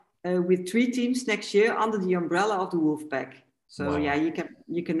with 3 teams next year under the umbrella of the Wolfpack. So Wow.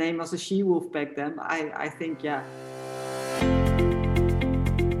 you can name us a she Wolfpack then. I think, yeah.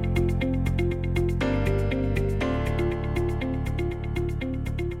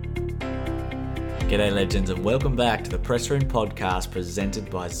 G'day legends, and welcome back to the Press Room Podcast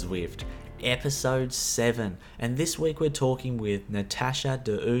presented by Zwift, episode 7. And this week we're talking with Natasha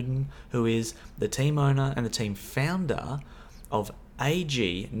de Uden, who is the team owner and the team founder of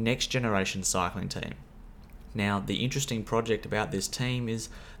AG Next Generation Cycling Team. Now, the interesting project about this team is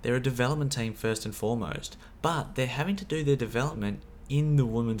they're a development team first and foremost, but they're having to do their development in the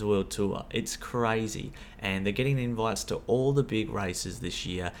Women's World Tour. It's crazy, and they're getting invites to all the big races this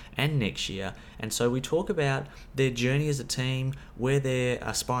year and next year. And so we talk about their journey as a team, where they're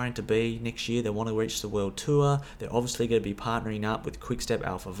aspiring to be next year. They want to reach the World Tour. They're obviously going to be partnering up with Quickstep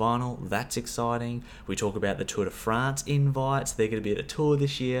Alpha Vinyl. That's exciting. We talk about the Tour de France invites. They're going to be at the Tour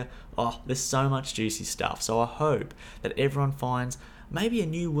this year. Oh, there's so much juicy stuff. So I hope that everyone finds maybe a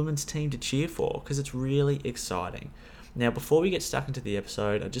new women's team to cheer for, because it's really exciting. Now, before we get stuck into the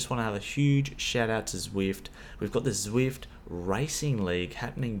episode, I just want to have a huge shout out to Zwift. We've got the Zwift Racing League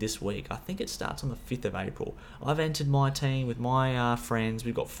happening this week. I think it starts on the 5th of April. I've entered my team with my friends.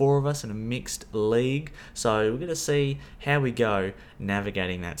 We've got 4 of us in a mixed league. So we're going to see how we go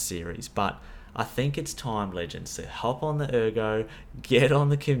navigating that series. But I think it's time, legends, to hop on the ergo, get on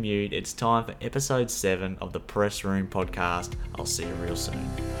the commute. It's time for episode 7 of the Press Room Podcast. I'll see you real soon.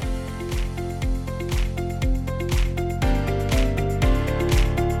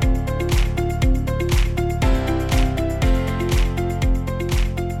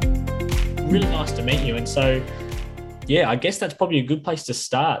 Really nice to meet you. And so, yeah, I guess that's probably a good place to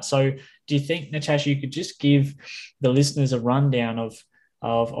start. So do you think, Natasha, you could just give the listeners a rundown of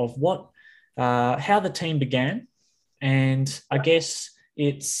what, how the team began? And I guess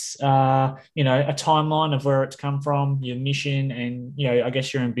it's, a timeline of where it's come from, your mission, and, I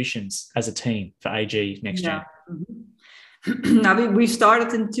guess your ambitions as a team for AG next year. Now, we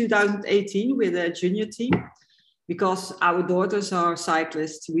started in 2018 with a junior team. Because our daughters are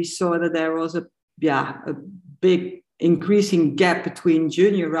cyclists, we saw that there was a big increasing gap between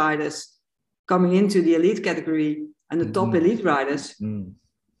junior riders coming into the elite category and the top elite riders.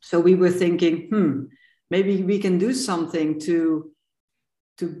 So we were thinking, maybe we can do something to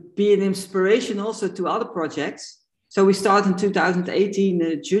be an inspiration also to other projects. So we started in 2018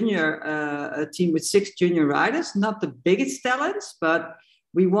 a junior team with 6 junior riders, not the biggest talents, but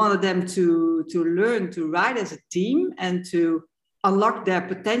we wanted them to learn to ride as a team and to unlock their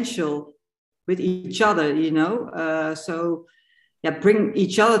potential with each other, bring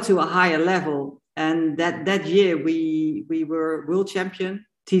each other to a higher level. And that year we were world champion,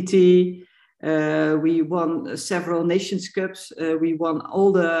 TT. We won several Nations Cups. We won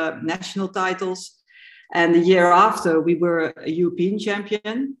all the national titles. And the year after, we were a European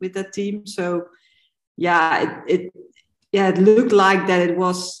champion with that team. So, it looked like that it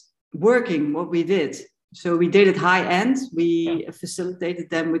was working, what we did. So we did it high end. We facilitated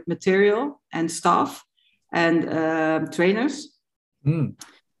them with material and staff and trainers.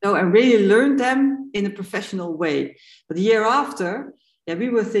 So I really learned them in a professional way. But the year after, we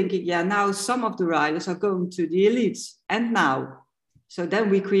were thinking, now some of the riders are going to the elites. And now. So then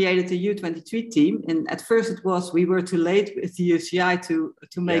we created a U23 team. And at first we were too late with the UCI to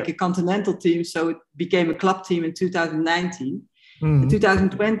make a continental team. So it became a club team in 2019. In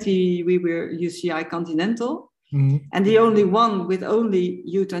 2020, we were UCI Continental. And the only one with only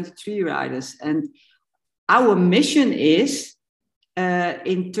U23 riders. And our mission is,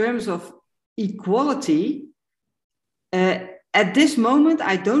 in terms of equality, at this moment,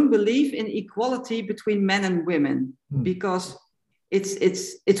 I don't believe in equality between men and women. Because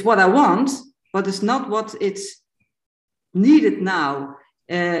it's what I want, but it's not what it's needed now.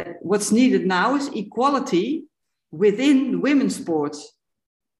 What's needed now is equality within women's sports.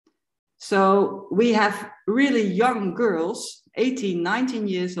 So we have really young girls, 18, 19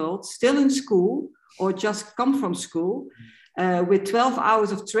 years old, still in school or just come from school with 12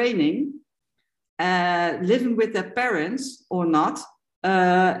 hours of training, living with their parents or not.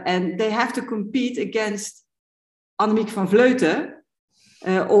 And they have to compete against Annemiek van Vleuten,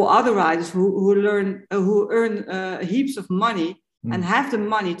 or other riders who earn heaps of money and have the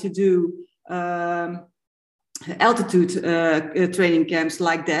money to do altitude training camps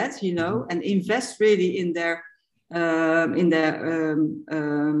like that, and invest really in their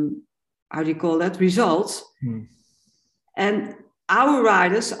results. And our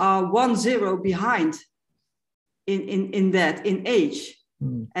riders are 1-0 behind in age.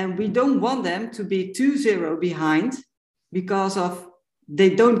 And we don't want them to be 2-0 behind because of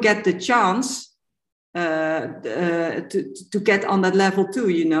they don't get the chance to get on that level too,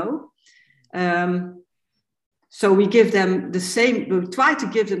 you know. So we give them we try to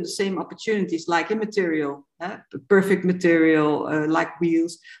give them the same opportunities, like in material, perfect material, like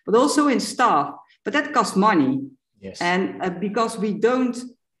wheels, but also in staff. But that costs money. Yes. And because we don't,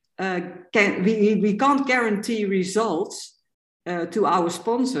 we can't guarantee results to our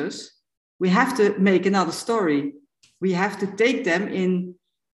sponsors, we have to make another story. We have to take them in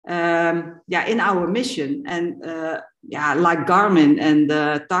our mission. And like Garmin and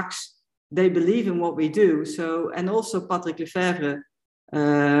Tax, they believe in what we do. So, and also Patrick Lefevre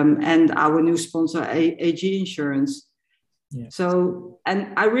and our new sponsor, AG Insurance. Yeah. So,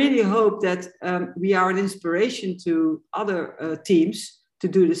 and I really hope that we are an inspiration to other teams to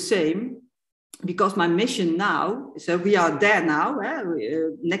do the same, because my mission now, so we are there now.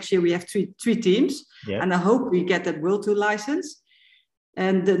 Next year we have three teams, and I hope we get that World Tour license.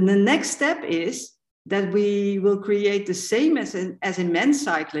 And the next step is that we will create the same as in men's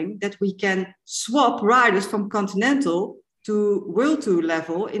cycling, that we can swap riders from continental to World Tour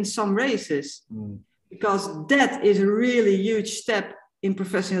level in some races. Because that is a really huge step in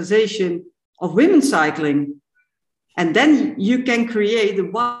professionalization of women's cycling. And then you can create a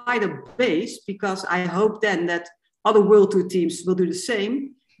wider base, because I hope then that other World Tour teams will do the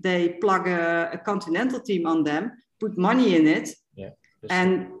same. They plug a continental team on them, put money in it,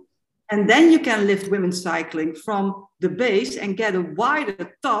 and then you can lift women's cycling from the base and get a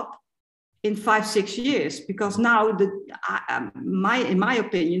wider top in 5-6 years. Because now, in my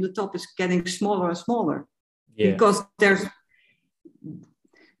opinion, the top is getting smaller and smaller. Yeah. Because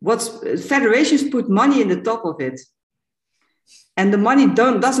federations put money in the top of it, and the money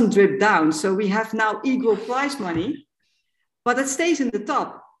doesn't drip down. So we have now equal prize money, but it stays in the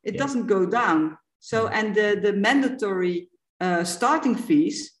top. It doesn't go down. So, and the mandatory starting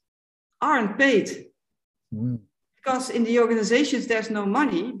fees aren't paid. Because in the organizations there's no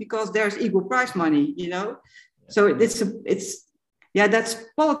money, because there's equal prize money, you know. So that's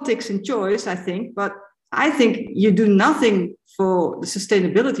politics and choice, I think. But I think you do nothing for the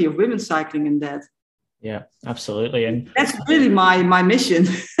sustainability of women's cycling in that. Yeah, absolutely. And that's really my mission.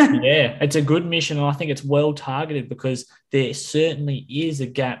 Yeah, it's a good mission, and I think it's well targeted, because there certainly is a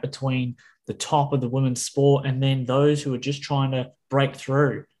gap between the top of the women's sport and then those who are just trying to break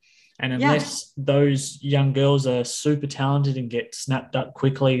through. And unless those young girls are super talented and get snapped up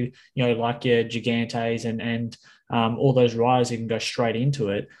quickly, you know, like your Gigantes and all those riders who can go straight into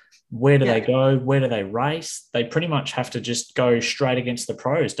it, where do they go? Where do they race? They pretty much have to just go straight against the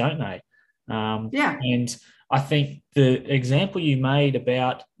pros, don't they? And I think the example you made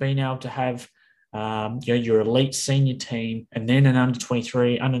about being able to have your elite senior team and then an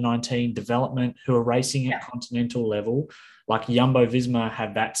under-23, under-19 development who are racing at continental level, like Jumbo-Visma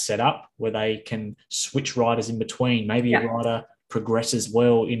have that set up where they can switch riders in between. Maybe a rider progresses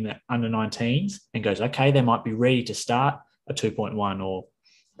well in the under-19s and goes, okay, they might be ready to start a 2.1 or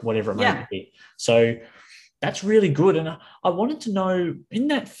whatever it may be. So that's really good. And I wanted to know, in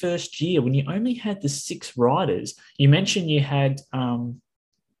that first year, when you only had the 6 riders, you mentioned you had,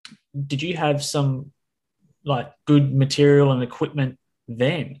 did you have some like good material and equipment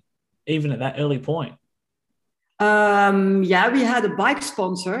then, even at that early point? We had a bike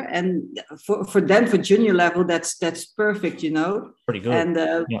sponsor, and for them, for junior level, that's perfect, you know. Pretty good. And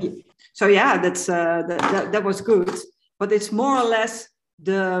that was good. But it's more or less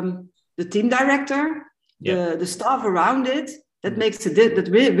the team director, the staff around it that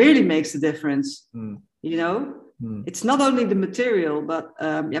really makes the difference. You know, it's not only the material,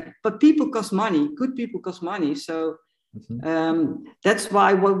 but people cost money. Good people cost money. So that's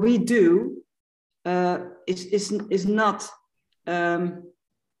why what we do is not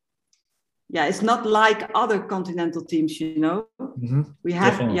it's not like other continental teams, you know. We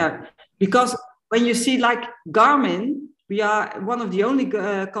have because when you see like Garmin, we are one of the only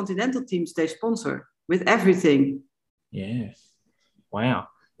continental teams they sponsor with everything. Wow,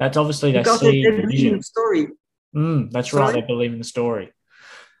 that's obviously because they believe in the story. That's right, they believe in the story.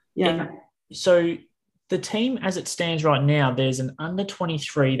 So the team as it stands right now, there's an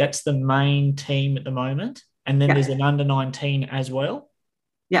under-23, that's the main team at the moment. And then there's an under-19 as well.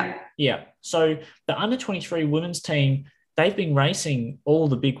 So the under-23 women's team, they've been racing all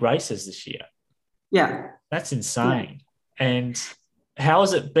the big races this year. That's insane. And how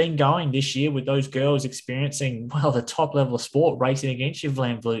has it been going this year with those girls experiencing, well, the top level of sport, racing against your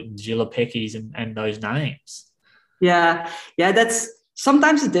Van Vleutens, your Lepeckies and those names? That's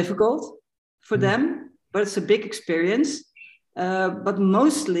sometimes it's difficult for them. But it's a big experience. But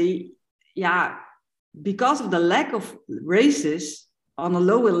mostly, because of the lack of races on a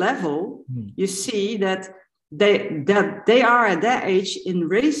lower level, you see that they are at that age in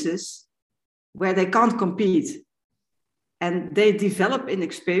races where they can't compete. And they develop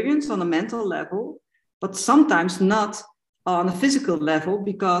inexperience on a mental level, but sometimes not on a physical level,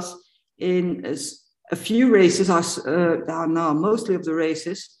 because in a few races, mostly of the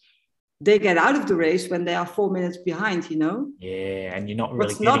races, they get out of the race when they are 4 minutes behind, you know? Yeah, and you're not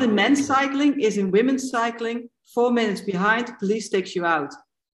really What's not in men's cycling is in women's cycling, 4 minutes behind, police takes you out.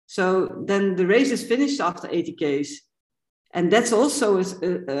 So then the race is finished after 80 Ks. And that's also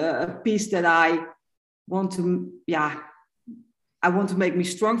a piece that I want to make me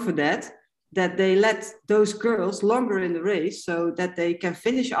strong for that they let those girls longer in the race so that they can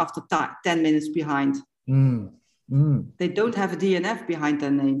finish after 10 minutes behind. They don't have a DNF behind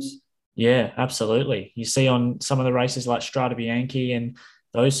their names. Yeah, absolutely. You see on some of the races like Strade Bianche and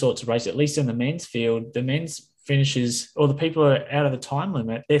those sorts of races, at least in the men's field, the men's finishes, or the people who are out of the time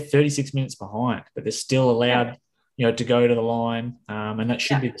limit, they're 36 minutes behind, but they're still allowed, to go to the line. And that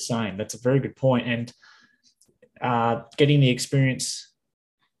should be the same. That's a very good point. And getting the experience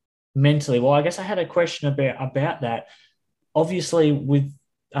mentally. Well, I guess I had a question about that. Obviously, with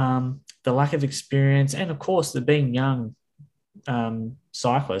the lack of experience and, of course, the being young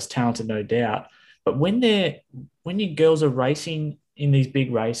cyclists, talented, no doubt. But when your girls are racing in these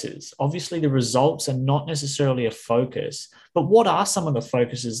big races, obviously the results are not necessarily a focus. But what are some of the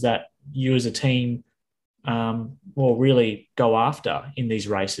focuses that you as a team will really go after in these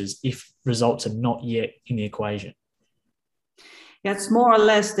races if results are not yet in the equation? Yeah, it's more or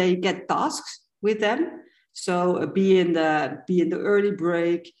less they get tasks with them. So be in the early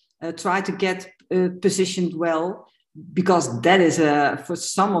break, try to get positioned well, because that is for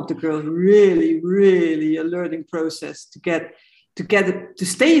some of the girls really, really a learning process to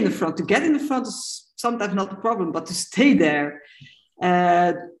stay in the front. To get in the front is sometimes not the problem, but to stay there,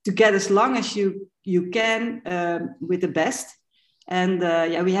 to get as long as you can with the best. And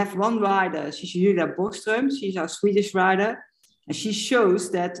we have one rider. She's Julia Borgström. She's our Swedish rider. And she shows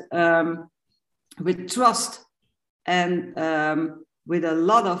that with trust and with a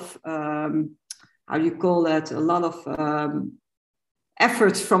lot of, a lot of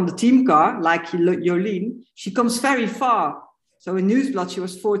efforts from the team car, like Jolien, she comes very far. So in Nieuwsblad, she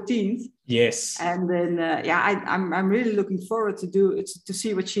was 14th. Yes. And then, I'm really looking forward to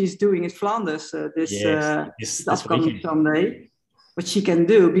see what she's doing in Flanders this upcoming Sunday, what she can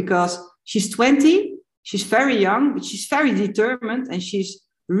do, because she's 20. She's very young, but she's very determined, and she's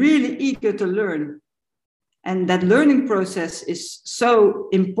really eager to learn. And that learning process is so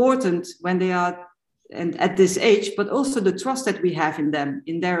important when they are at this age, but also the trust that we have in them,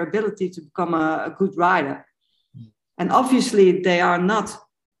 in their ability to become a good rider. And obviously, they are not.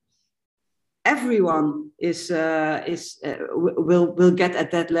 Everyone will get at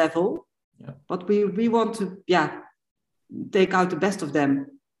that level, but we want to take out the best of them.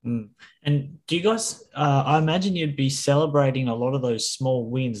 And do you guys, I imagine you'd be celebrating a lot of those small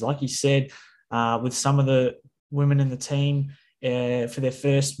wins, like you said, with some of the women in the team for their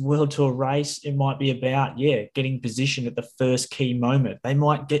first World Tour race. It might be about, getting positioned at the first key moment. They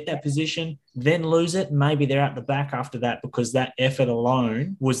might get that position, then lose it. Maybe they're at the back after that because that effort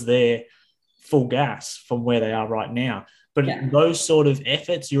alone was their full gas from where they are right now. But those sort of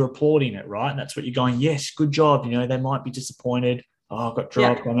efforts, you're applauding it, right? And that's what you're going, yes, good job. They might be disappointed. Oh, I got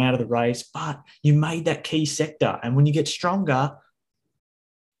dropped, I'm out of the race. But you made that key sector. And when you get stronger,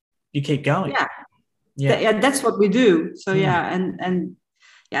 you keep going. Yeah, that's what we do. So, and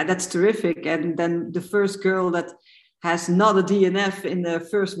that's terrific. And then the first girl that has not a DNF in the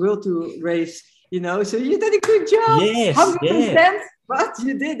first World Tour race, so you did a good job. Yes, 100%, but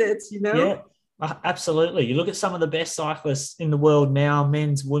you did it, Yeah, absolutely. You look at some of the best cyclists in the world now,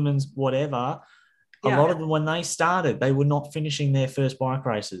 men's, women's, whatever. A lot of them, when they started, they were not finishing their first bike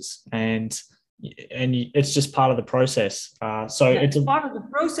races, and it's just part of the process. It's part of the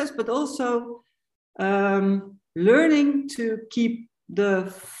process, but also learning to keep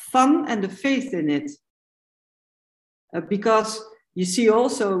the fun and the faith in it, because you see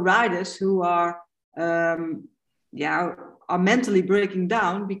also riders who are mentally breaking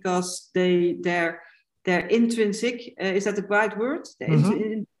down because their intrinsic is that the right word?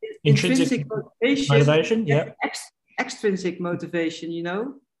 Intrinsic motivation, extrinsic motivation,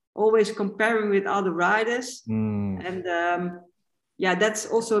 always comparing with other riders. And that's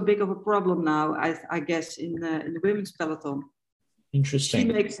also a big of a problem now, I guess, in the women's peloton. Interesting. She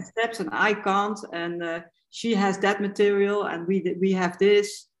makes the steps and I can't, and she has that material and we have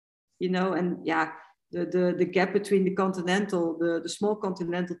this, and the gap between the small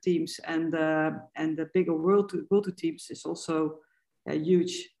continental teams and the bigger world tour teams is also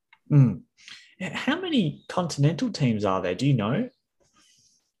huge. Mm. How many continental teams are there? Do you know?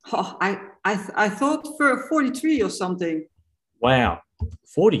 Oh, I thought for 43 or something. Wow,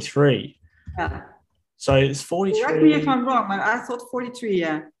 43. Yeah. So it's Correct me if 43. I'm wrong, but I thought 43.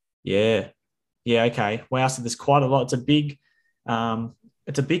 Yeah. Yeah. Yeah. Okay. Wow. So there's quite a lot. It's a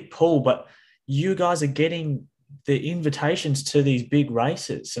big pool, but you guys are getting the invitations to these big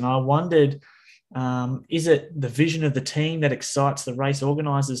races. And I wondered, is it the vision of the team that excites the race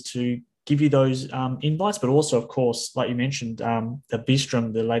organisers to give you those invites? But also, of course, like you mentioned, the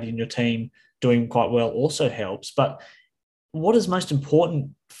Bistrom, the lady in your team doing quite well also helps. But what is most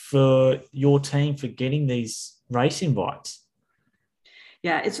important for your team for getting these race invites?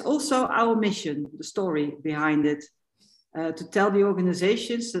 Yeah, it's also our mission, the story behind it, to tell the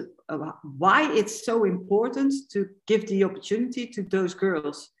organizations why it's so important to give the opportunity to those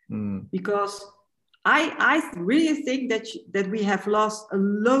girls. Because I really think that we have lost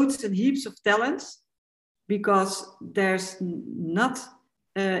loads and heaps of talents because there's not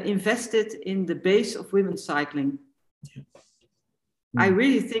invested in the base of women's cycling. Yeah. I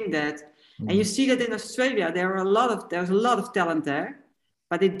really think that. And you see that in Australia, there's a lot of talent there,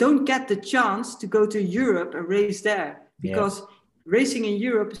 but they don't get the chance to go to Europe and race there because racing in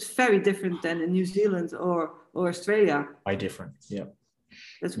Europe is very different than in New Zealand or Australia. Way different. Yeah.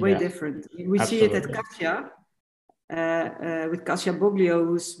 That's way different. We see it at Kasia, with Kasia Boglio,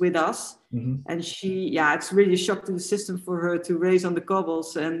 who's with us. And it's really a shock to the system for her to race on the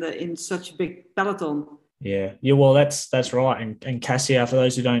cobbles and in such a big peloton. Yeah. Well, that's right. And Cassia, for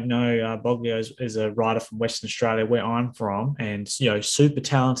those who don't know, Boglio is a rider from Western Australia, where I'm from, and super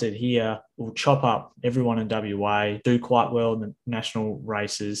talented here. Will chop up everyone in WA, do quite well in the national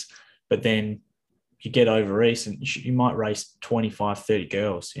races, but then you get over east and you might race 25, 30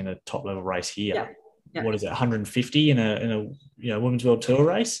 girls in a top level race here. Yeah. Yeah. What is it, 150 in a women's world tour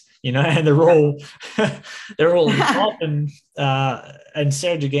race, and they're all they're all on the top. And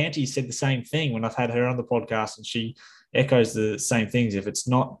Sarah Giganti said the same thing when I've had her on the podcast, and she echoes the same things. If it's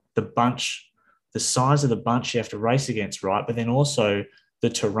not the bunch, the size of the bunch you have to race against, right? But then also the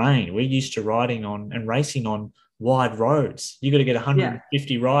terrain. We're used to riding on and racing on wide roads. You got to get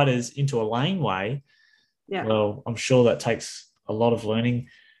 150 riders into a laneway. Yeah. Well, I'm sure that takes a lot of learning.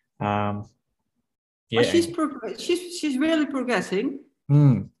 But she's really progressing.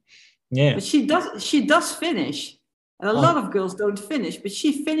 Yeah. But she does finish. And a lot of girls don't finish, but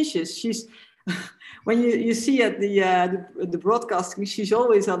she finishes. She's when you see at the broadcasting, she's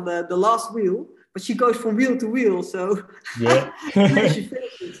always on the last wheel, but she goes from wheel to wheel. So she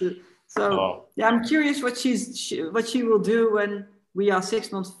finishes. So I'm curious what she will do when we are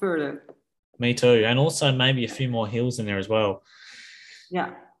 6 months further. Me too, and also maybe a few more hills in there as well.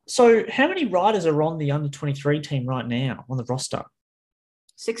 Yeah. So how many riders are on the under-23 team right now on the roster?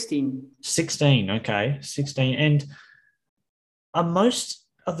 16. 16, okay. 16. And are most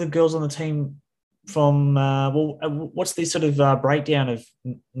of the girls on the team from, what's the sort of breakdown of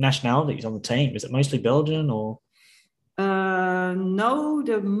nationalities on the team? Is it mostly Belgian or? No,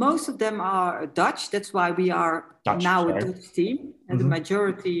 most of them are Dutch. That's why we are a Dutch team. And the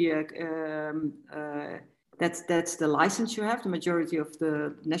majority... That's the license you have, the majority of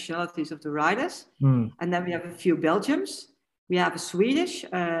the nationalities of the riders. And then we have a few Belgians. We have a Swedish,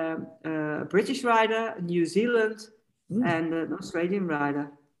 a British rider, a New Zealand, and an Australian rider.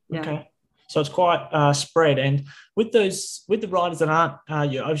 Yeah. Okay. So it's quite spread. And with the riders that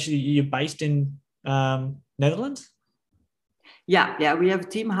aren't, you're based in Netherlands? Yeah. We have a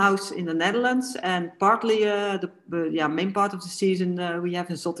team house in the Netherlands, and partly the main part of the season we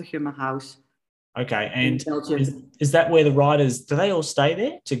have in Zottegem a house. Okay, and is that where the riders, do they all stay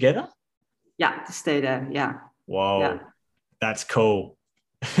there together? Yeah, to stay there, yeah. Whoa, that's cool.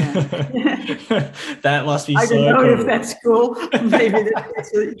 Yeah. That must be so cool. I don't know if that's cool. Maybe they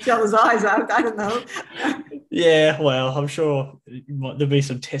get each other's eyes out. I don't know. Yeah, well, I'm sure there'll be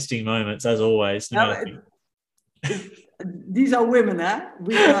some testing moments, as always. These are women, huh?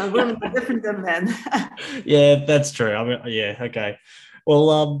 Women are different than men. Yeah, that's true. I mean, yeah, okay.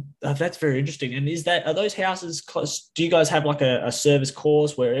 Well, that's very interesting. And are those houses close? Do you guys have like a service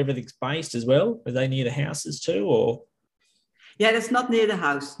course where everything's based as well? Are they near the houses too, or? Yeah, that's not near the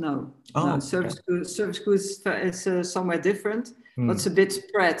house. No. Oh, no. Service school is somewhere different, but it's a bit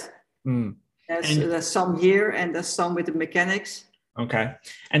spread. There's some here, and there's some with the mechanics. Okay.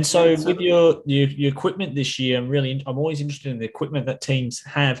 And so with your equipment this year, I'm always interested in the equipment that teams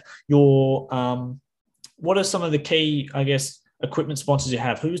have. What are some of the key, I guess, equipment sponsors you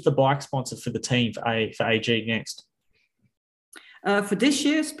have? Who's the bike sponsor for the team for AG next? For this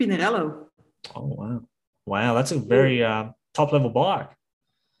year, Spinarello. Oh, wow. That's a very top level bike.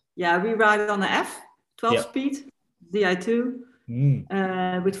 Yeah, we ride on an F, 12 Yep. speed, Di2,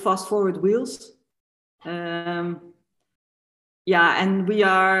 with fast forward wheels. And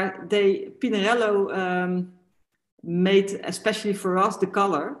Pinarello made, especially for us, the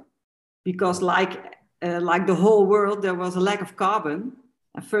color, because like the whole world, there was a lack of carbon.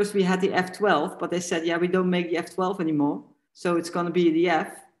 At first we had the F12, but they said, yeah, we don't make the F12 anymore. So it's going to be the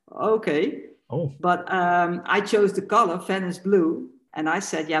F. Okay. Oh. But I chose the color Venice blue. And I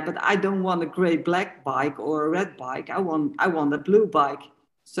said, yeah, but I don't want a gray black bike or a red bike. I want a blue bike.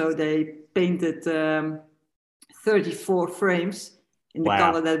 So they painted 34 frames in the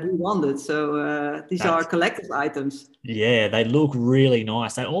color that we wanted. So these are collector's items. Yeah, they look really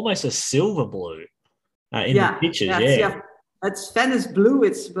nice. They're almost a silver blue in the pictures. Yeah. It's Venice blue.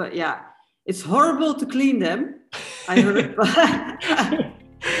 It's horrible to clean them, I heard.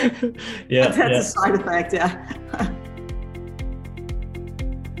 Yeah, but that's a side effect. Yeah.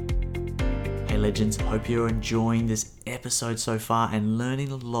 Hey legends, hope you're enjoying this episode so far and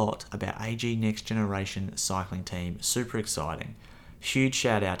learning a lot about AG Next Generation Cycling Team. Super exciting. Huge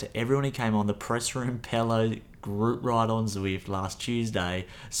shout out to everyone who came on the Press Room Pello group ride on Zwift last Tuesday.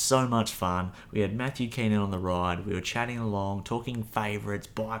 So much fun. We had Matthew Keenan on the ride. We were chatting along, talking favourites,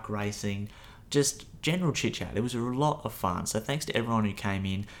 bike racing, just general chit chat. It was a lot of fun. So thanks to everyone who came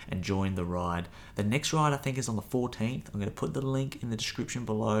in and joined the ride. The next ride I think is on the 14th. I'm going to put the link in the description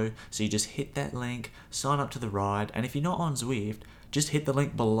below. So you just hit that link, sign up to the ride. And if you're not on Zwift, just hit the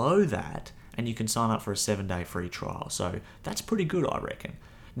link below that and you can sign up for a 7-day free trial. So that's pretty good, I reckon.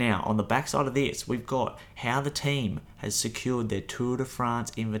 Now, on the backside of this, we've got how the team has secured their Tour de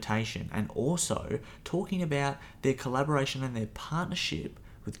France invitation and also talking about their collaboration and their partnership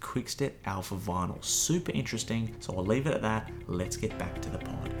with Quickstep Alpha Vinyl. Super interesting, so I'll leave it at that. Let's get back to the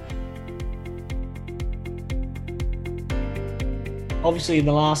pod. Obviously, in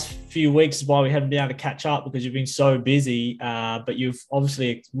the last few weeks is why we haven't been able to catch up because you've been so busy, but you've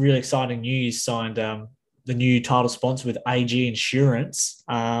obviously really exciting news, signed the new title sponsor with AG Insurance.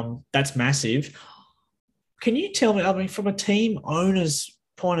 That's massive. Can you tell me, I mean, from a team owner's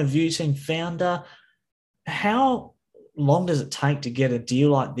point of view, team founder, how long does it take to get a deal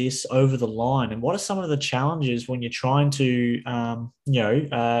like this over the line? And what are some of the challenges when you're trying to,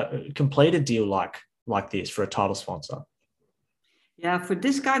 complete a deal like this for a title sponsor? Yeah, for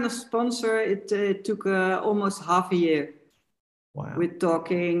this kind of sponsor, it took almost half a year. Wow. With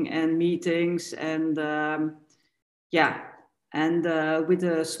talking and meetings and with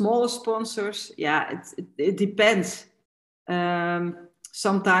the smaller sponsors, it depends.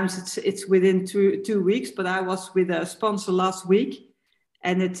 Sometimes it's within two weeks, but I was with a sponsor last week,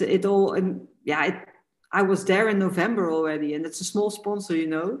 and I was there in November already, and it's a small sponsor,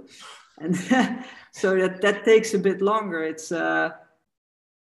 and so that takes a bit longer. It's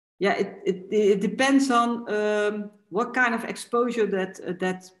it depends on what kind of exposure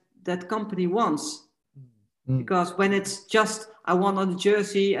that company wants. Because when it's just I want on the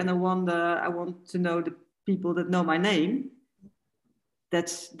jersey and I want to know the people that know my name,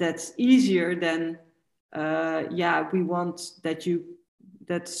 that's easier than we want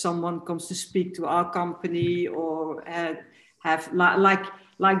that someone comes to speak to our company or have like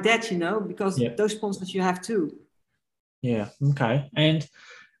that, because those sponsors you have too. Yeah. Okay. And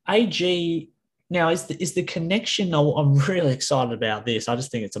AG now is the connection. I'm really excited about this. I just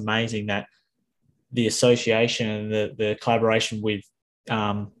think it's amazing that the association and the collaboration with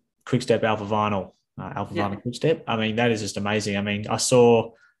Quickstep Alpha Vinyl, Vinyl Quickstep. I mean, that is just amazing. I mean, I'd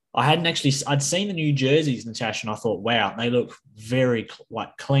seen the new jerseys, Natasha, and I thought, wow, they look very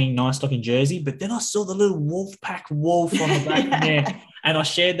clean, nice looking jersey. But then I saw the little Wolfpack wolf on the back there. And I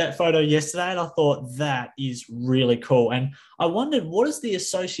shared that photo yesterday and I thought that is really cool. And I wondered, what is the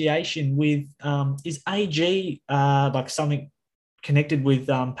association with, is AG something connected with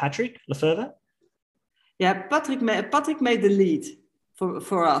Patrick Lefevre? Yeah, Patrick made the lead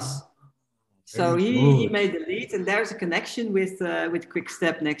for us. So he made the lead, and there's a connection with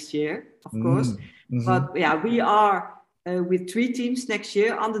Quickstep next year, of course. Mm-hmm. But we are with 3 teams next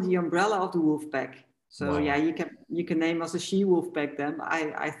year under the umbrella of the Wolfpack. So you can name us a She Wolfpack then.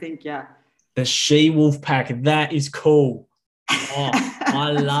 I think the She Wolfpack, that is cool. Oh,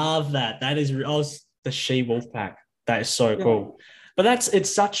 I love that. That is the She Wolfpack. That is so cool. But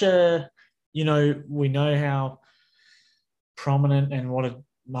it's such a, we know how prominent and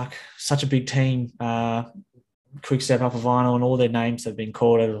such a big team, Quickstep Alpha Vinyl and all their names have been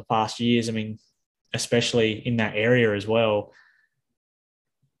called over the past years. I mean, especially in that area as well.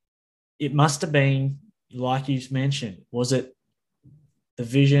 It must have been, like you mentioned, was it the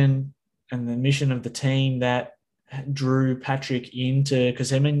vision and the mission of the team that drew Patrick into,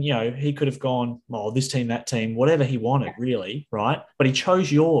 because I mean, he could have gone, well, this team, that team, whatever he wanted, really, right? But he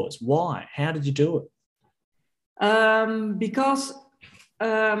chose yours. Why? How did you do it? Because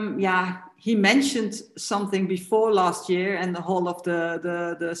he mentioned something before last year, and the whole of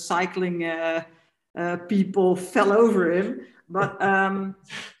the cycling people fell over him. But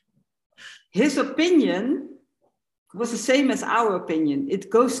his opinion was the same as our opinion. It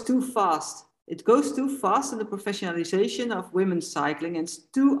goes too fast. It goes too fast in the professionalization of women's cycling, and it's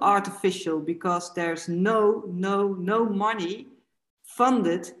too artificial because there's no money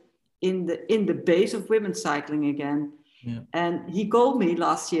funded in the base of women's cycling again. Yeah. And he called me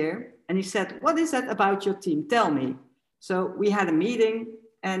last year and he said, "What is that about your team? Tell me." So we had a meeting,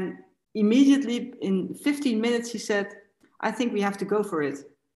 and immediately in 15 minutes he said, "I think we have to go for it."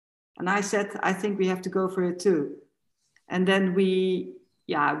 And I said, "I think we have to go for it too." And then we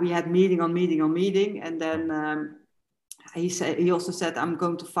had meeting on meeting. And then he also said, "I'm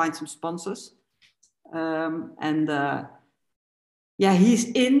going to find some sponsors." He's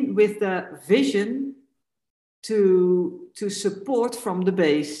in with the vision to support from the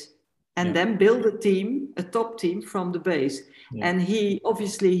base, and then build a top team from the base. Yeah. And he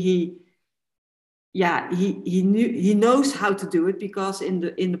knows how to do it, because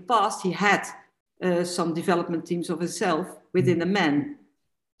in the past he had some development teams of himself within the men.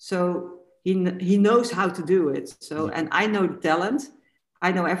 So he knows how to do it. So, and I know the talent.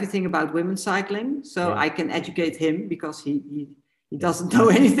 I know everything about women's cycling, so I can educate him, because he doesn't know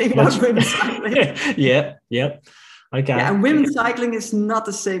anything about women's cycling. Yeah. Okay. Yeah, and women's cycling is not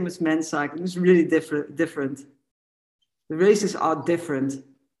the same as men's cycling. It's really different. The races are different.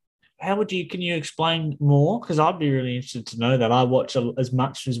 Can you explain more? Because I'd be really interested to know that. I watch as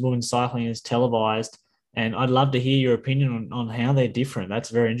much as women's cycling as televised, and I'd love to hear your opinion on how they're different. That's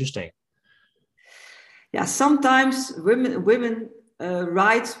very interesting. Yeah, sometimes women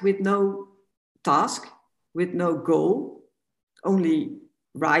ride with no task, with no goal, only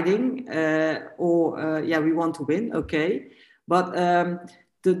riding, we want to win, okay. But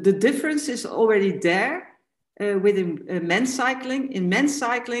the difference is already there. Within men's cycling. In men's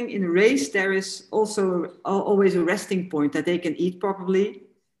cycling, in a race, there is also always a resting point that they can eat properly.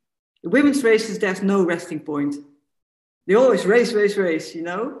 In women's races, there's no resting point. They always race,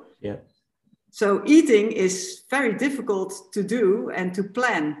 Yeah. So eating is very difficult to do and to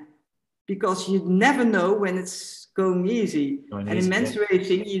plan, because you never know when it's going easy. In men's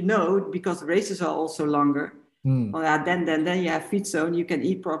racing, because the races are also longer. Then you have feed zone, you can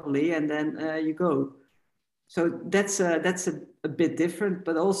eat properly, and then you go. So that's a bit different,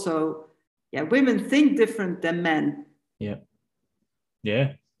 but also, women think different than men.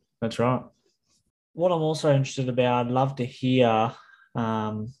 Yeah, that's right. What I'm also interested about, I'd love to hear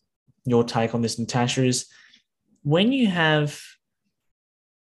your take on this, Natasha, is when you have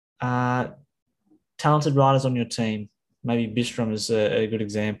talented riders on your team, maybe Bistrom is a good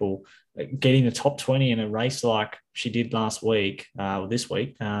example, getting the top 20 in a race like she did last week, or this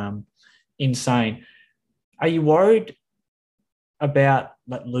week, insane. Are you worried about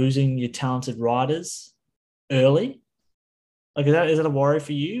losing your talented riders early? Is that a worry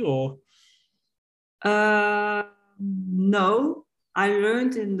for you, or? No, I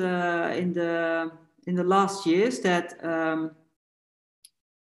learned in the last years that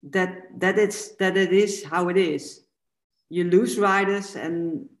it is how it is. You lose riders,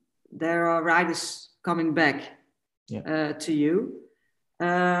 and there are riders coming back to you.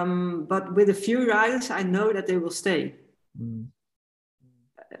 But with a few riders, I know that they will stay.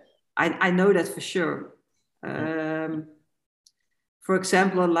 I know that for sure. For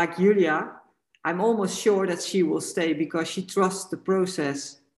example, like Julia, I'm almost sure that she will stay, because she trusts the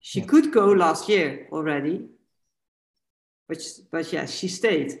process. She could go last year already, but she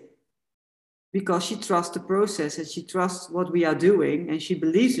stayed, because she trusts the process, and she trusts what we are doing, and she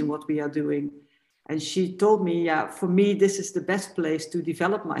believes in what we are doing. And she told me, for me, this is the best place to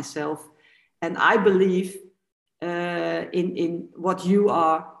develop myself. And I believe in what you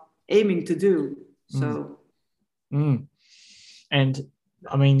are aiming to do. So. And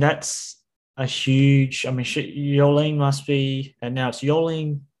I mean, that's a huge, Jolene must be, and now it's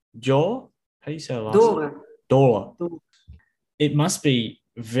Jolene Jor. How do you say it last name? Dora. It must be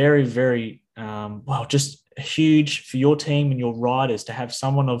very, very, just huge for your team and your riders to have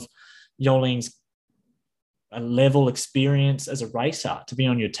someone of Jolene's level experience as a racer to be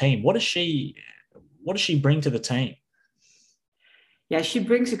on your team. What does she bring to the team? Yeah, she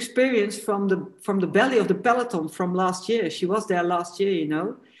brings experience from the belly of the peloton from last year. She was there last year,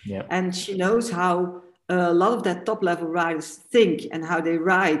 and she knows how a lot of that top level riders think and how they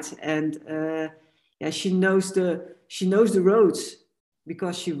ride. And she knows the roads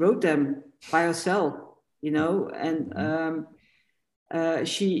because she rode them by herself, and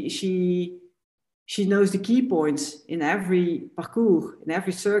she knows the key points in every parcours, in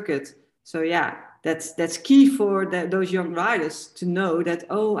every circuit. So that's key for those young riders to know that,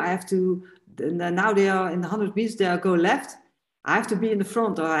 I have to, now they are in the 100 meters, they'll go left. I have to be in the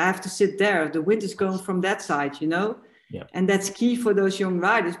front, or I have to sit there. The wind is going from that side, Yeah. And that's key for those young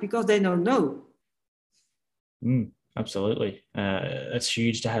riders because they don't know. Absolutely. It's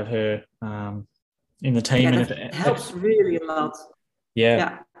huge to have her in the team. And it helps really a lot.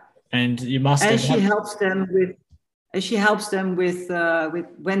 Yeah. And you must. And she helps them with. And she helps them with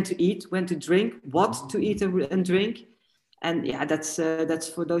when to eat, when to drink, what to eat and drink, and that's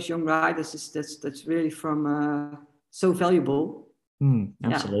for those young riders. That's really so valuable.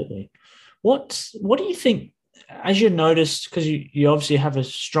 Absolutely. What do you think? As you noticed, because you obviously have a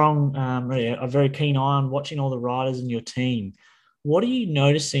strong, a very keen eye on watching all the riders in your team. What are you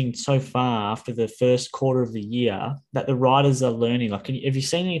noticing so far after the first quarter of the year that the riders are learning? Like, have you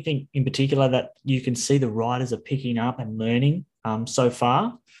seen anything in particular that you can see the riders are picking up and learning so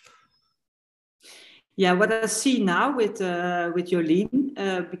far? Yeah, what I see now with Jolien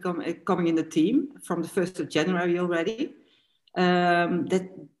coming in the team from the 1st of January already, that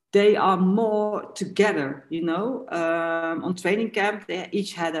they are more together. On training camp, they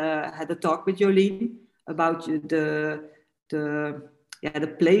each had a talk with Jolien about the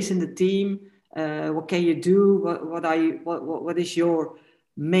place in the team. What can you do? What is your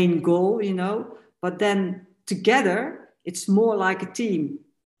main goal? But then together, it's more like a team.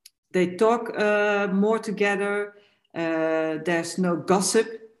 They talk more together. There's no gossip,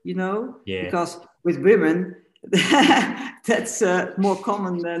 because with women, that's more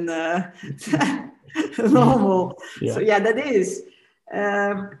common than normal. Yeah. So that is.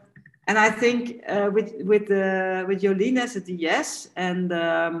 And I think with Jolien as a DS, and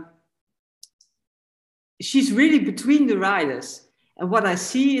she's really between the riders. And what I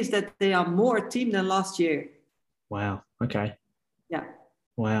see is that they are more a team than last year. Wow. Okay. Yeah.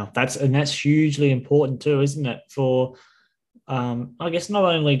 Wow. That's hugely important too, isn't it? For I guess not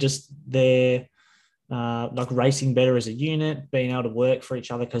only just their like racing better as a unit, being able to work for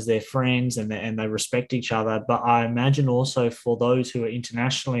each other because they're friends and they respect each other. But I imagine also for those who are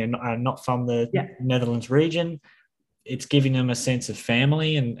internationally and are not from the Netherlands region, it's giving them a sense of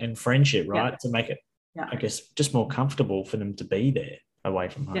family and friendship, right? To make it, I guess, just more comfortable for them to be there away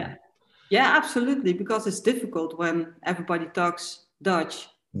from home. Yeah, absolutely. Because it's difficult when everybody talks Dutch.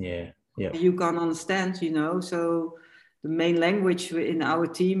 Yeah. You can't understand, so the main language in our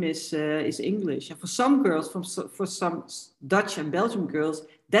team is English. And for some girls, for some Dutch and Belgian girls,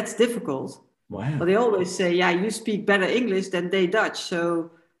 that's difficult. Wow. But they always say, you speak better English than they Dutch.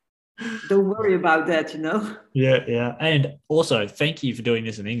 So don't worry about that, Yeah. And also, thank you for doing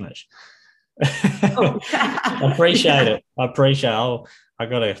this in English. I appreciate it. I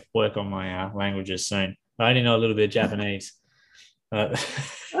got to work on my languages soon. I only know a little bit of Japanese.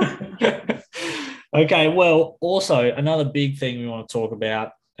 Okay, well, also another big thing we want to talk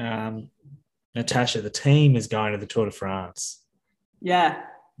about, Natasha, the team is going to the Tour de France. Yeah.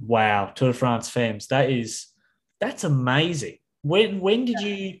 Wow, Tour de France Femmes. That's amazing. When did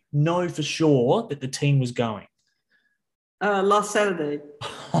you know for sure that the team was going? Last Saturday.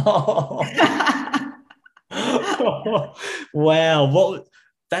 Wow,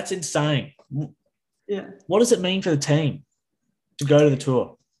 that's insane. Yeah. What does it mean for the team to go to the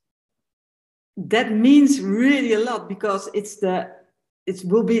Tour? That means really a lot because it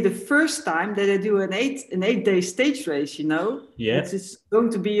will be the first time that I do an 8-day stage race, Yeah. It's going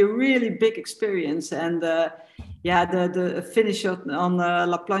to be a really big experience. And the finish on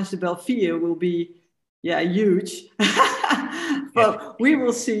La Planche de Belleville will be huge. But we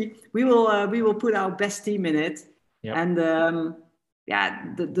will see. We will put our best team in it. Yep. And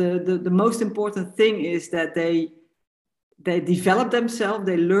the most important thing is that they develop themselves,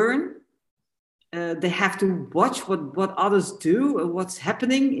 they learn. They have to watch what others do, what's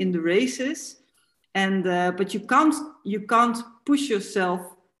happening in the races, and but you can't push yourself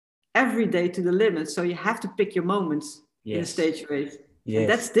every day to the limit. So you have to pick your moments in a stage race. Yes. And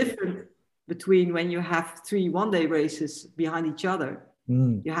that's different between when you have 3 one-day races behind each other.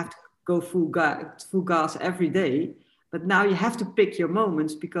 You have to go full gas every day, but now you have to pick your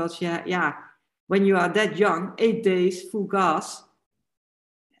moments because when you are that young, 8 days full gas.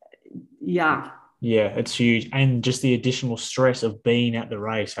 Yeah, it's huge. And just the additional stress of being at the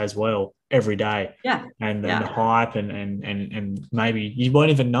race as well every day. Yeah. And the hype and maybe you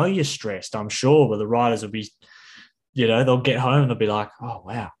won't even know you're stressed, I'm sure, but the riders will be, they'll get home and they'll be like, oh,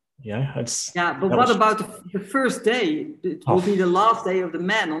 wow, it's But what about the first day? It will be the last day of the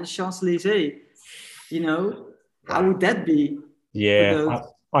men on the Champs-Elysees. How would that be? Yeah,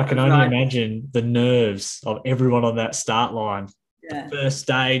 I can only imagine the nerves of everyone on that start line. Yeah. The first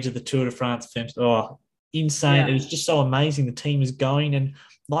stage of the Tour de France attempts. Oh, insane. It was just so amazing. The team is going. And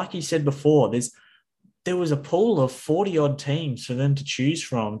like you said before, there was a pool of 40-odd teams for them to choose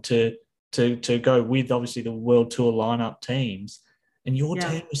from to go with, obviously, the World Tour lineup teams. And your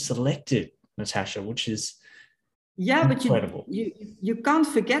team was selected, Natasha, which is incredible. But you can't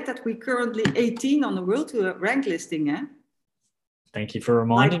forget that we're currently 18 on the World Tour rank listing, eh? Thank you for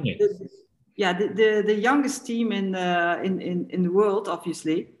reminding me. The youngest team in the world,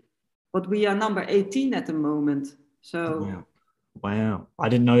 obviously, but we are number 18 at the moment. So wow. I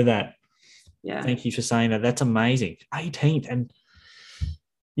didn't know that. Yeah. Thank you for saying that. That's amazing. 18th, and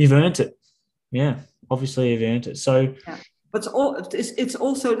you've earned it. Yeah, obviously you've earned it. So, but it's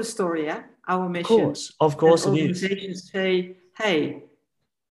also the story, yeah. Our mission. Of course, and it is. Organizations say, "Hey,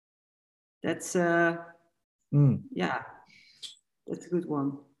 that's that's a good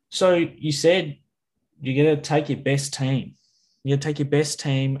one." So you said you're going to take your best team. You're going to take your best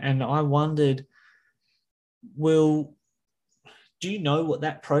team, and I wondered, do you know what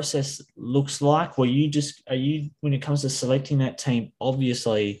that process looks like? Are you, when it comes to selecting that team,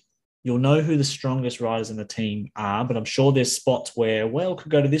 obviously you'll know who the strongest riders in the team are, but I'm sure there's spots where,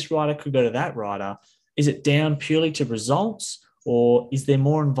 could go to this rider, could go to that rider. Is it down purely to results, or is there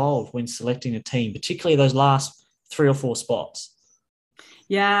more involved when selecting a team, particularly those last 3 or 4 spots?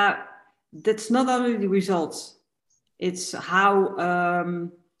 Yeah, that's not only the results. It's how,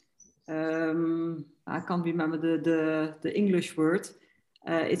 I can't remember the English word.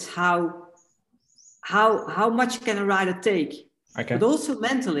 It's how much can a rider take? Okay. But also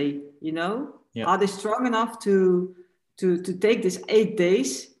mentally, are they strong enough to take this 8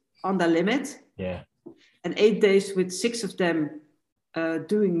 days on the limit? Yeah. And 8 days with 6 of them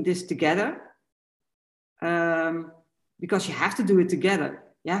doing this together. Because you have to do it together.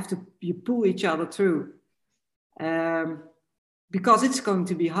 You pull each other through. Because it's going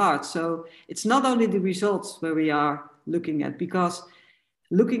to be hard. So it's not only the results where we are looking at, because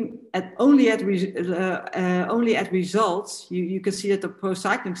looking at only at results, you can see that the pro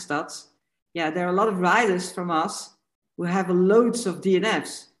cycling stats, there are a lot of riders from us who have loads of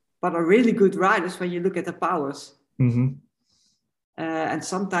DNFs, but are really good riders when you look at the powers. Mm-hmm. And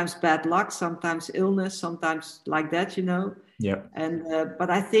sometimes bad luck, sometimes illness, sometimes like that, Yeah. And but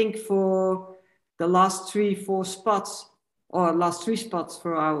I think for the last 3-4 spots, or last 3 spots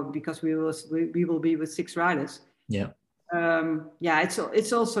because we will be with 6 riders. Yeah.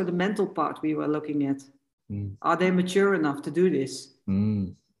 It's also the mental part we were looking at. Are they mature enough to do this?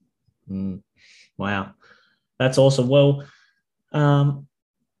 Wow, that's awesome. Well,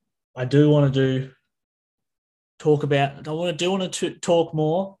 I do want to talk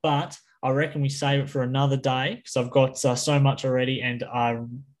more, but I reckon we save it for another day, because I've got so much already, and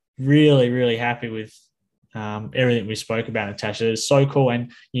I'm really, really happy with everything we spoke about, Natasha. It's so cool.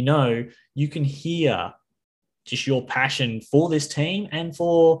 And, you can hear just your passion for this team and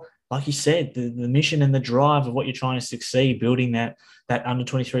for, like you said, the mission and the drive of what you're trying to succeed, building that under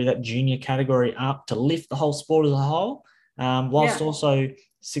 23, that junior category up to lift the whole sport as a whole, whilst also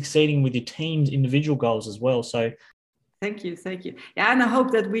succeeding with your team's individual goals as well. So thank you. Yeah, and I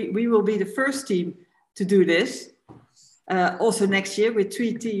hope that we will be the first team to do this also next year with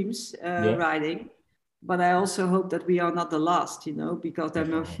 3 teams riding. But I also hope that we are not the last, because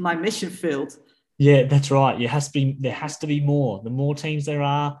then my mission failed. Yeah, that's right. There has to be more. The more teams there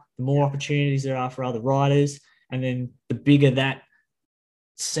are, the more opportunities there are for other riders. And then the bigger that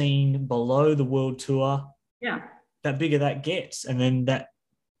scene below the World Tour, that bigger that gets. And then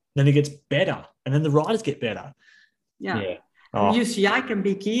it gets better. And then the riders get better. Yeah. Oh. The UCI can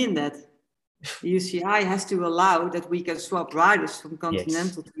be key in that. The UCI has to allow that we can swap riders from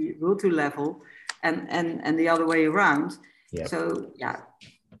continental to World Tour level. And the other way around. Yep. So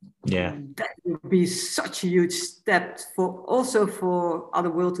that would be such a huge step for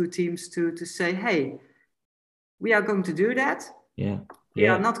other World Tour teams to say, hey, we are going to do that. We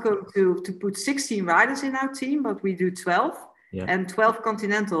are not going to put 16 riders in our team, but we do 12 and 12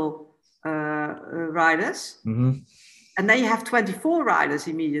 continental riders. Mm-hmm. And then you have 24 riders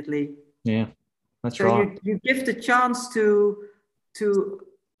immediately. Yeah, that's right. So you give the chance to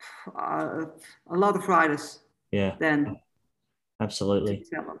a lot of riders. Yeah. Then. Absolutely.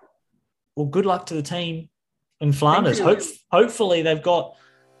 Well, good luck to the team in Flanders. Hopefully they've got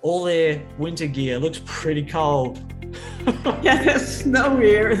all their winter gear. It looks pretty cold. There's snow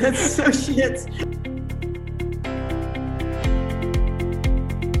here. That's so shit.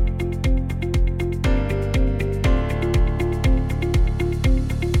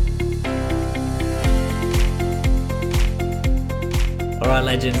 right,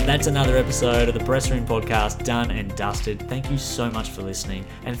 legends, that's another episode of the Press Room Podcast done and dusted. Thank you so much for listening,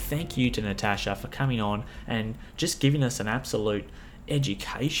 and thank you to Natasha for coming on and just giving us an absolute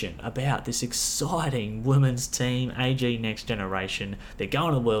education about this exciting women's team, AG Next Generation. They're going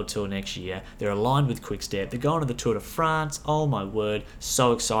to the World Tour next year. They're aligned with Quickstep. They're going to the Tour de France. Oh my word,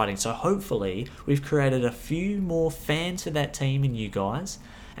 so exciting. So hopefully we've created a few more fans for that team and you guys,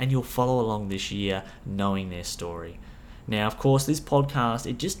 and you'll follow along this year knowing their story. Now, of course, this podcast,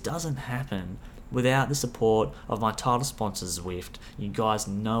 it just doesn't happen without the support of my title sponsor, Zwift. You guys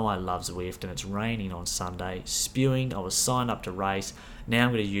know I love Zwift, and it's raining on Sunday, spewing. I was signed up to race. Now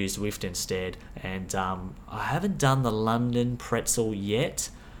I'm going to use Zwift instead. And I haven't done the London pretzel yet.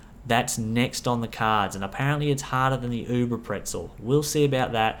 That's next on the cards, and apparently it's harder than the Uber pretzel. We'll see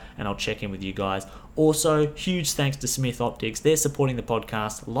about that, and I'll check in with you guys. Also, huge thanks to Smith Optics. They're supporting the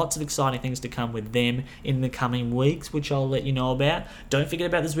podcast. Lots of exciting things to come with them in the coming weeks, which I'll let you know about. Don't forget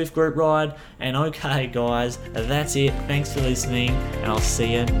about the Zwift group ride. And okay, guys, that's it. Thanks for listening, and I'll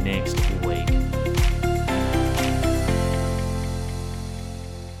see you next week.